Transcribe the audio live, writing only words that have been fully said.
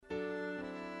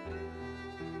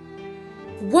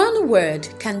One word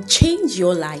can change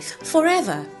your life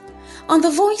forever. On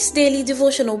the Voice Daily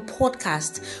Devotional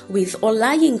Podcast with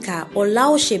Olayinka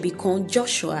Olaoshebikon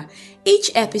Joshua,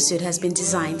 each episode has been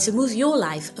designed to move your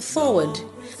life forward.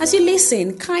 As you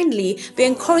listen, kindly be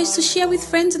encouraged to share with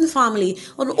friends and family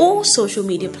on all social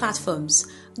media platforms.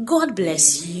 God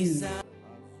bless you.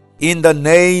 In the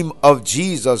name of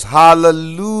Jesus,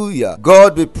 hallelujah.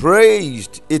 God be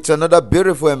praised. It's another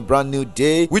beautiful and brand new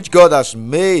day which God has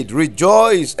made.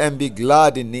 Rejoice and be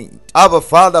glad in it. Our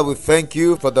Father, we thank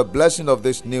you for the blessing of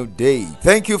this new day.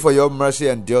 Thank you for your mercy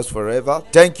endures forever.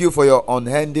 Thank you for your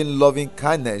unending loving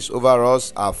kindness over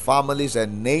us, our families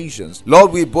and nations.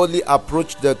 Lord, we boldly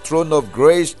approach the throne of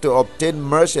grace to obtain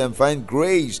mercy and find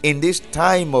grace in this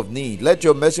time of need. Let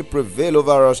your mercy prevail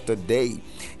over us today.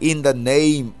 In the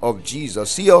name of Jesus,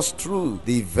 see us through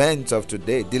the events of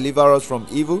today. Deliver us from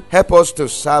evil. Help us to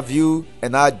serve you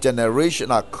and our generation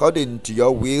according to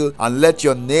your will. And let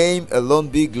your name alone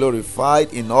be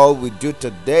glorified in all we do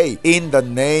today. In the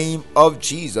name of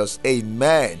Jesus,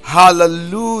 amen.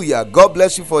 Hallelujah. God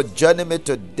bless you for joining me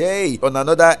today on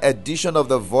another edition of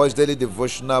the Voice Daily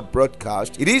Devotional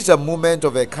Broadcast. It is a moment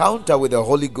of encounter with the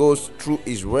Holy Ghost through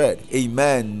His Word.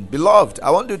 Amen. Beloved, I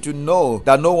want you to know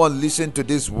that no one listened to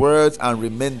this words and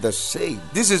remain the same.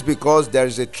 This is because there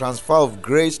is a transfer of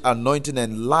grace, anointing,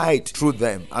 and light through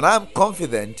them. And I am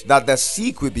confident that the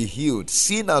sick will be healed,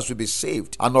 sinners will be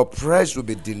saved, and oppressed will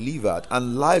be delivered,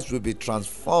 and lives will be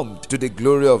transformed to the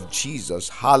glory of Jesus.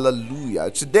 Hallelujah.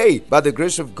 Today, by the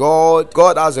grace of God,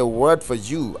 God has a word for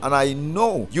you, and I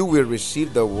know you will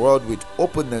receive the word with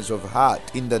openness of heart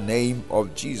in the name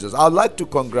of Jesus. I would like to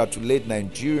congratulate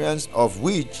Nigerians, of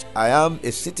which I am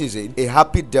a citizen. A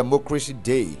happy Democracy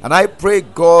Day. And I pray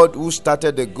God who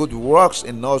started the good works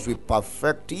in us will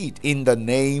perfect it in the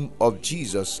name of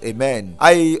Jesus. Amen.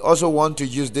 I also want to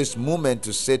use this moment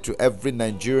to say to every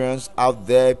Nigerians out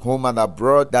there, home and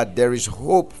abroad, that there is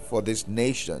hope for this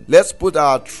nation. Let's put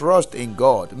our trust in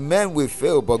God. Men will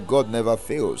fail, but God never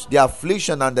fails. The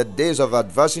affliction and the days of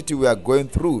adversity we are going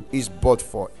through is but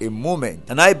for a moment.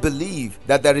 And I believe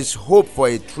that there is hope for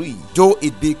a tree. Though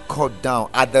it be cut down,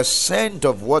 at the scent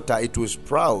of water it will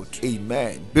sprout.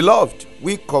 Amen. Beloved,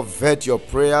 we covet your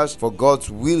prayers for God's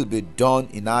will be done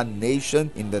in our nation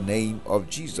in the name of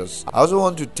Jesus. I also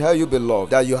want to tell you,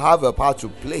 beloved, that you have a part to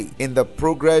play in the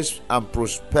progress and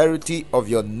prosperity of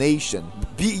your nation.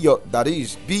 Be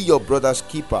your brother's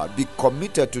keeper. Be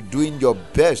committed to doing your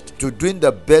best, to doing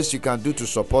the best you can do to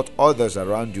support others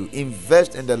around you.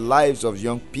 Invest in the lives of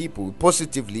young people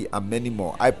positively and many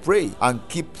more. I pray and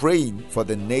keep praying for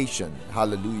the nation.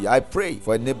 Hallelujah. I pray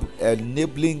for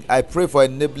enabling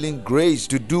grace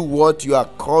to do what you are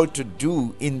called to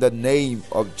do in the name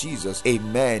of Jesus.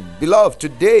 Amen. Beloved,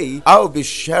 today I will be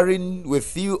sharing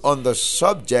with you on the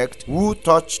subject, who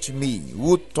touched me?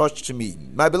 Who touched me?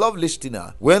 My beloved listener,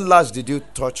 when last did you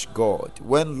touch God?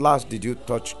 When last did you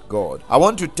touch God? I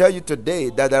want to tell you today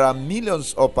that there are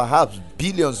millions or perhaps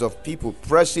billions of people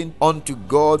pressing onto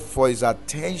God for His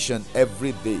attention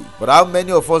every day. But how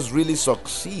many of us really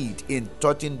succeed in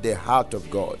touching the heart of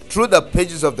God? Through the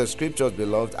pages of the scriptures,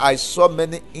 beloved, I saw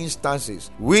many instances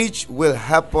which will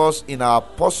help us in our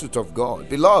pursuit of God.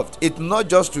 Beloved, it's not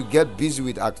just to get busy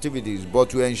with activities, but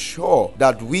to ensure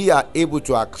that we are able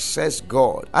to access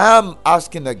God. I am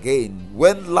asking again,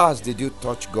 when last did you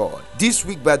touch God? This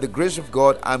week, by the grace of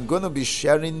God, I'm going to be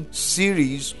sharing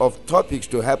series of topics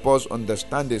to help us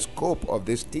understand the scope of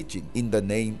this teaching in the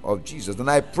name of Jesus. And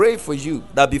I pray for you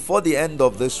that before the end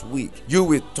of this week, you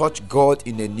will touch God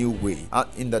in a new way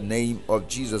in the name of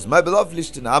Jesus. My beloved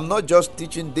listener, I'm not just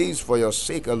teaching this for your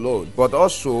sake alone, but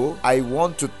also I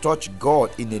want to touch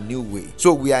God in a new way.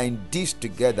 So we are in this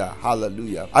together.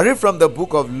 Hallelujah. I read from the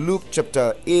book of Luke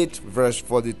chapter 8 verse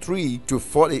 43 to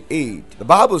 48. The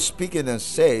Bible speaking and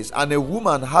says, and a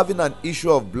woman having an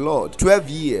issue of blood 12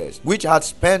 years, which had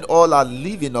spent all her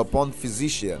living upon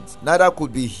physicians, neither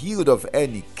could be healed of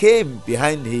any, came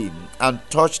behind him and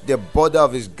touched the border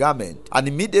of his garment, and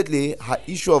immediately her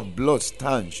issue of blood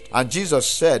stanched. And Jesus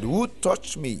said, who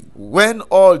touched me? When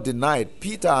all denied,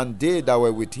 Peter and they that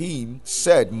were with him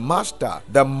said, Master,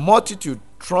 the multitude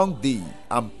thronged thee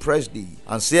and pressed thee,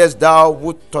 and sayest thou,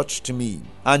 who touched me?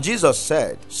 And Jesus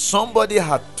said, somebody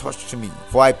had touched me,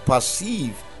 for I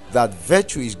perceive that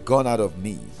virtue is gone out of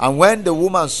me. And when the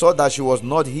woman saw that she was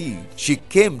not healed, she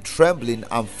came trembling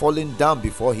and falling down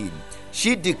before him.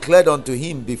 She declared unto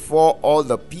him before all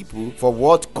the people for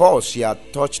what cause she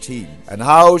had touched him, and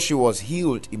how she was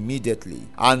healed immediately.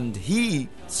 And he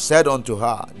said unto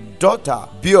her, Daughter,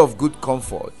 be of good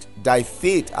comfort. Thy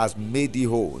faith has made thee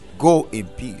whole. Go in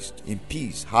peace. In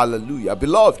peace. Hallelujah.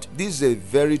 Beloved, this is a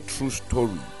very true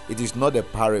story. It is not a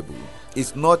parable.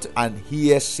 It's not an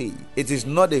hearsay. It is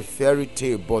not a fairy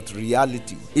tale, but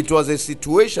reality. It was a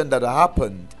situation that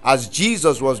happened as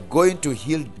Jesus was going to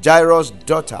heal Jairus'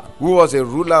 daughter, who was a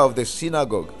ruler of the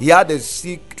synagogue. He had a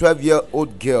sick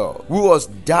 12-year-old girl who was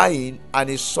dying, and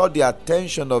he sought the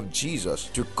attention of Jesus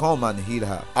to come and heal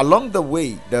her. Along the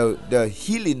way, the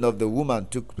healing of the woman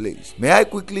took place. May I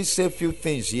quickly say a few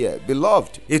things here?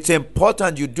 Beloved, it's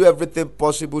important you do everything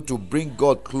possible to bring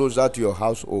God closer to your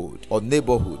household or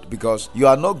neighborhood, because you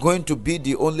are not going to be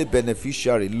the only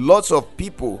beneficiary. Lots of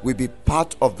people will be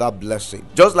part of that blessing.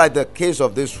 Just like the case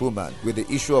of this woman with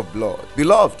the issue of blood.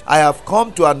 Beloved, I have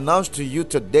come to announce to you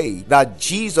today that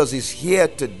Jesus is here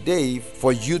today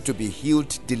for you to be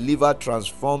healed, delivered,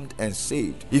 transformed, and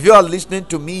saved. If you are listening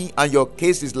to me and your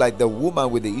case is like the woman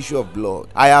with the issue of blood,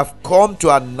 I have come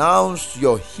to announce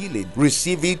your healing.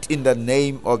 Receive it in the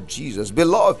name of Jesus.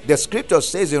 Beloved, the scripture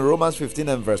says in Romans 15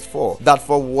 and verse 4 that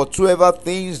for whatsoever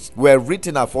things were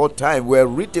written aforetime were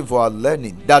written for our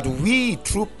learning, that we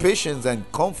through patience and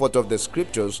comfort of the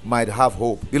scriptures might have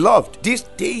hope. Beloved, these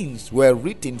things were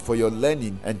written for your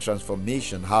learning and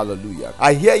transformation. Hallelujah.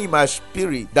 I hear in my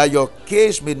spirit that your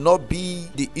case may not be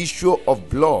the issue of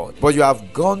blood, but you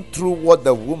have gone through what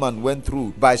the woman went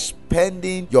through by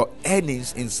spending your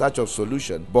earnings in search of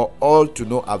solution, but all to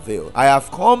no avail. I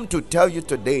have come to tell you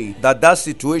today that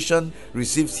situation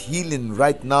receives healing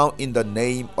right now in the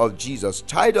name of Jesus.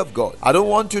 Child of God, I don't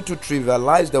want you to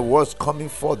trivialize the words coming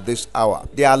forth this hour.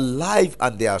 They are life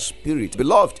and they are spirit.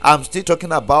 Beloved, I'm still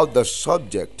talking about the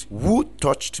subject. Who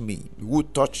touched me? Who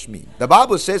touched me? The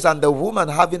Bible says, and the woman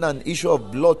having an issue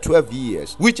of blood 12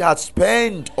 years, which had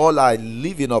spent all her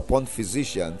living upon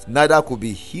physicians, neither could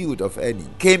be healed of any,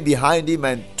 came behind him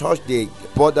and touched the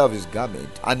border of his garment,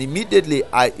 and immediately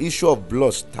her issue of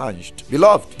blood stanched.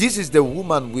 Beloved, this is the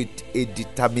woman with a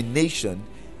determination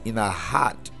in her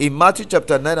heart. In Matthew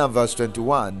chapter 9 and verse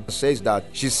 21 says that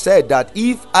she said that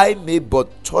if I may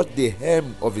but touch the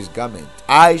hem of his garment,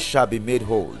 I shall be made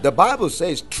whole. The Bible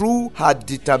says through her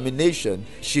determination,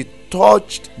 she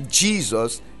touched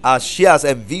Jesus as she has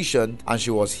envisioned, and she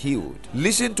was healed.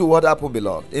 Listen to what happened,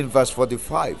 beloved, in verse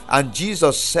 45. And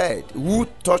Jesus said, who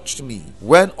touched me?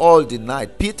 When all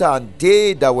denied, Peter and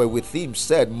they that were with him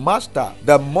said, Master,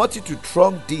 the multitude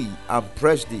thronged thee and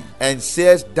pressed thee, and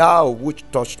sayest thou which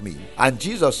touched me? And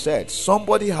Jesus said,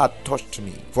 somebody had touched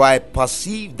me, for I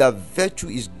perceive that virtue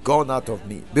is gone out of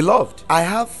me. Beloved, I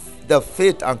have the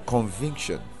faith and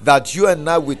conviction that you and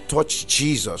I will touch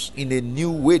Jesus in a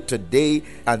new way today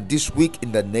and this week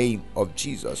in the name of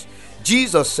Jesus.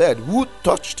 Jesus said, who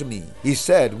touched me? He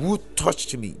said, who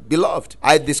touched me? Beloved,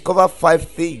 I discovered 5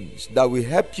 things that will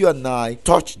help you and I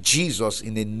touch Jesus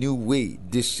in a new way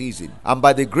this season. And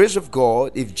by the grace of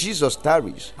God, if Jesus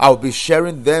tarries, I'll be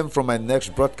sharing them from my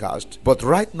next broadcast. But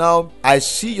right now, I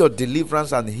see your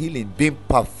deliverance and healing being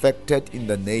perfected in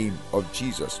the name of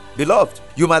Jesus. Beloved,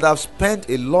 you might have spent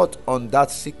a lot on that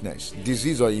sickness,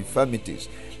 disease, or infirmities.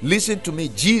 Listen to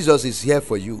me, Jesus is here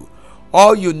for you.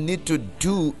 All you need to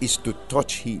do is to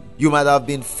touch him. You might have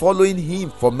been following him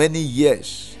for many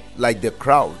years, like the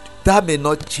crowd. That may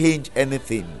not change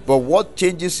anything. But what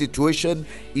changes situation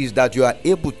is that you are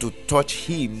able to touch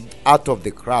him out of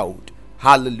the crowd.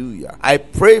 Hallelujah. I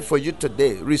pray for you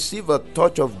today. Receive a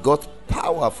touch of God's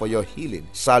power for your healing,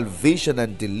 salvation,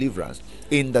 and deliverance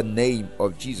in the name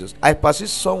of Jesus. I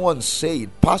persist someone saying,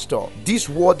 Pastor, this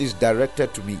word is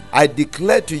directed to me. I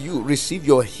declare to you, receive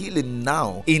your healing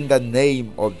now in the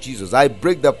name of Jesus. I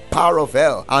break the power of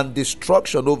hell and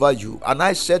destruction over you, and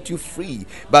I set you free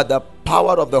by the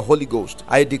power of the Holy Ghost.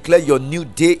 I declare your new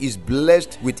day is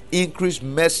blessed with increased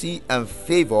mercy and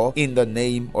favor in the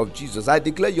name of Jesus. I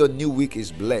declare your new week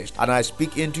is blessed, and I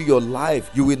speak into your life.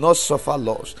 You will not suffer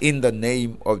loss in the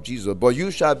name of Jesus, but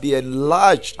you shall be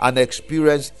enlarged and experience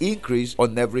increase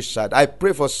on every side. I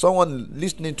pray for someone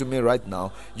listening to me right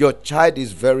now. Your child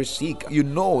is very sick. You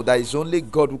know that it's only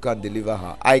God who can deliver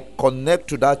her. I connect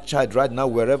to that child right now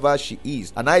wherever she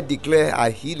is, and I declare her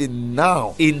healing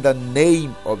now in the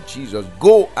name of Jesus.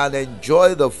 Go and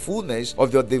enjoy the fullness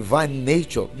of your divine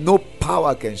nature. No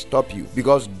power can stop you,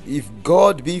 because if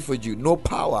God be for you, no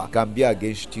power can be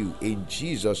against you, in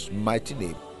Jesus' mighty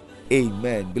name.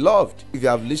 Amen. Beloved, if you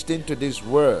have listened to this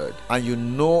word and you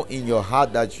know in your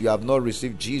heart that you have not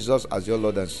received Jesus as your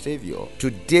Lord and Savior,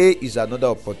 today is another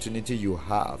opportunity you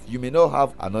have. You may not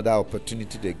have another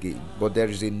opportunity again, but there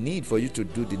is a need for you to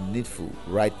do the needful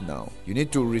right now. You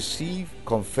need to receive,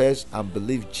 confess, and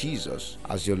believe Jesus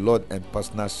as your Lord and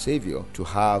personal Savior to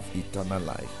have eternal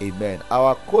life. Amen.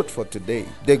 Our quote for today: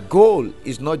 the goal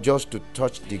is not just to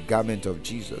touch the garment of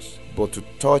Jesus, but to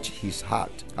touch his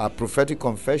heart. Our prophetic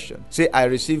confession: say, I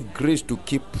receive grace to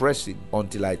keep pressing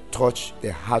until I touch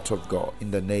the heart of God in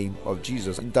the name of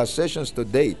Jesus. Intercessions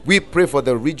today: we pray for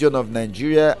the region of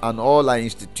Nigeria and all our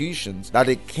institutions, that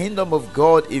the kingdom of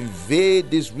God invade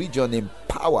this region in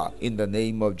power in the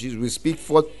name of Jesus. We speak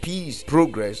forth peace,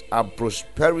 progress, and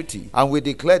prosperity, and we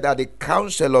declare that the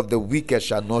counsel of the wicked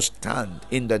shall not stand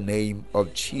in the name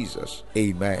of Jesus.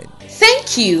 Amen.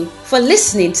 Thank you for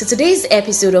listening to today's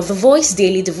episode of the Voice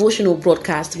Daily Devotional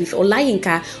Broadcast with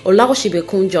Olayinka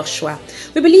Olaoshibekun Joshua.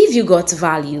 We believe you got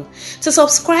value. To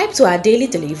subscribe to our daily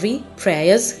delivery,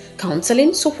 prayers,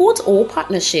 counseling, support, or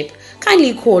partnership,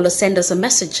 kindly call or send us a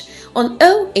message on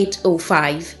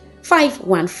 0805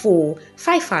 514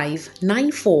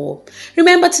 5594.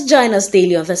 Remember to join us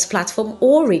daily on this platform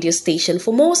or radio station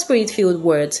for more spirit-filled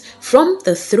words from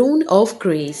the throne of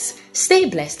grace. Stay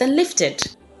blessed and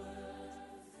lifted.